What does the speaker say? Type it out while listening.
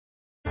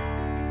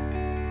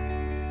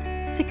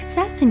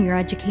Success in your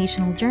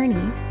educational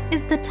journey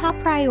is the top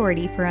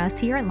priority for us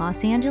here at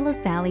Los Angeles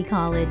Valley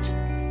College.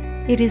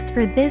 It is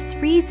for this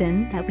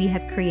reason that we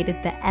have created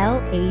the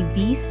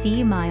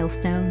LAVC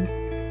Milestones.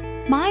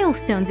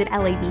 Milestones at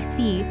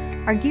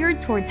LAVC are geared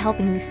towards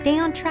helping you stay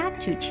on track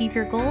to achieve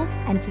your goals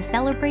and to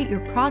celebrate your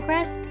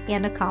progress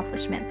and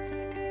accomplishments.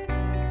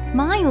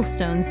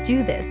 Milestones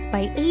do this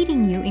by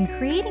aiding you in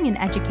creating an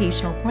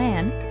educational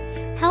plan,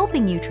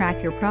 helping you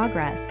track your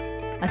progress,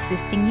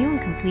 assisting you in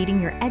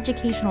completing your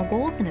educational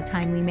goals in a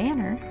timely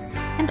manner,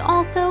 and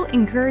also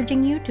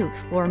encouraging you to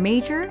explore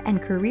major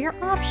and career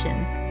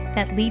options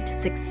that lead to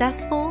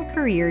successful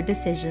career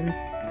decisions.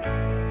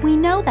 We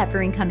know that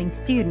for incoming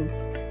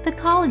students, the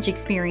college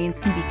experience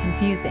can be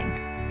confusing,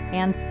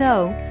 and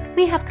so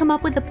we have come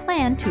up with a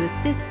plan to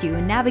assist you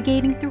in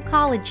navigating through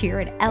college here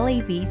at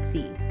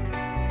LAVC.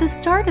 The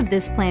start of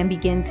this plan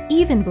begins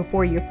even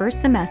before your first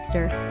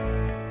semester.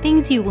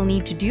 Things you will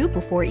need to do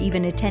before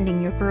even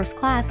attending your first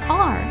class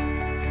are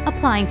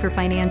applying for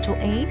financial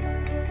aid,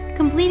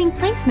 completing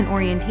placement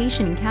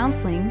orientation and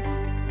counseling,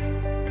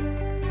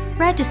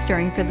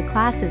 registering for the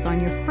classes on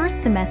your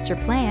first semester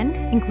plan,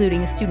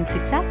 including a student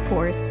success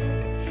course,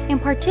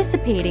 and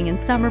participating in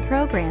summer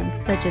programs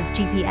such as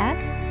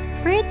GPS,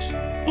 Bridge,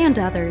 and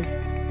others.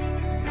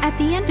 At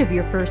the end of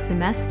your first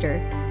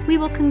semester, we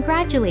will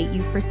congratulate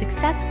you for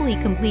successfully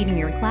completing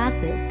your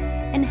classes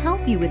and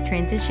help you with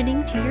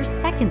transitioning to your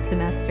second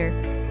semester.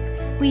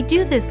 We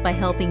do this by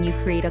helping you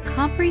create a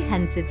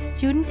comprehensive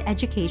student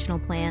educational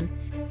plan,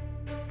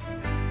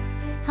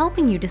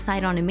 helping you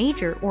decide on a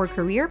major or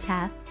career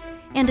path,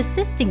 and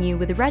assisting you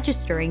with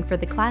registering for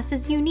the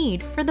classes you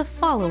need for the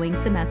following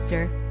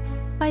semester.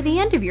 By the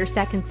end of your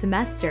second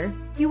semester,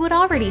 you would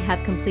already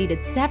have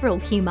completed several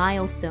key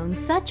milestones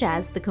such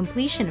as the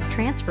completion of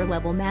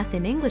transfer-level math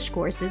and English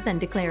courses and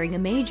declaring a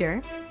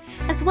major,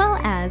 as well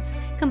as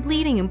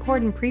completing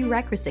important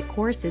prerequisite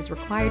courses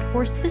required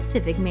for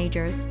specific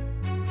majors.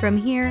 From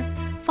here,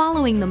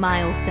 following the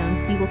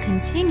milestones, we will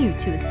continue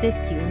to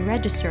assist you in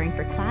registering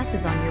for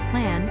classes on your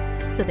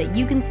plan so that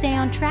you can stay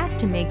on track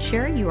to make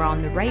sure you are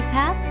on the right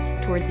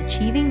path towards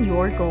achieving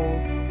your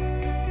goals.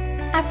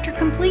 After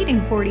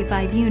completing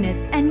 45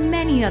 units and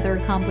many other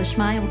accomplished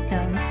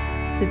milestones,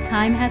 the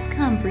time has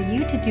come for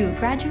you to do a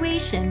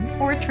graduation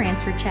or a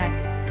transfer check.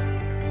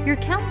 Your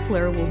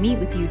counselor will meet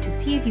with you to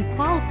see if you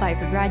qualify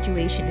for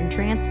graduation and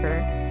transfer,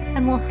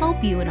 and will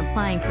help you in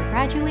applying for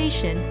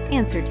graduation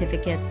and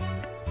certificates.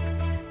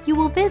 You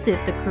will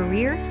visit the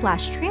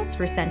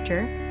Career/Transfer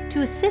Center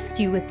to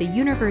assist you with the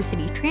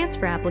university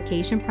transfer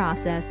application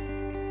process.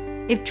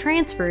 If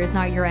transfer is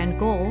not your end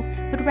goal,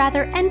 but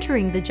rather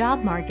entering the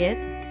job market,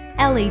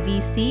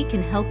 LAVC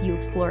can help you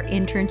explore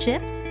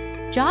internships,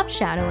 job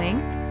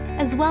shadowing,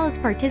 as well as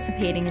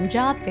participating in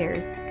job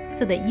fairs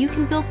so that you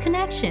can build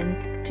connections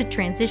to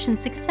transition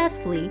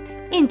successfully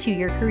into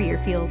your career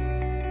field.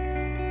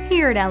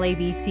 Here at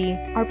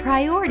LAVC, our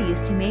priority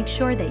is to make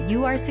sure that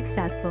you are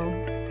successful.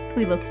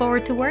 We look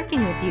forward to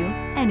working with you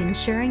and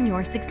ensuring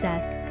your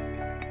success.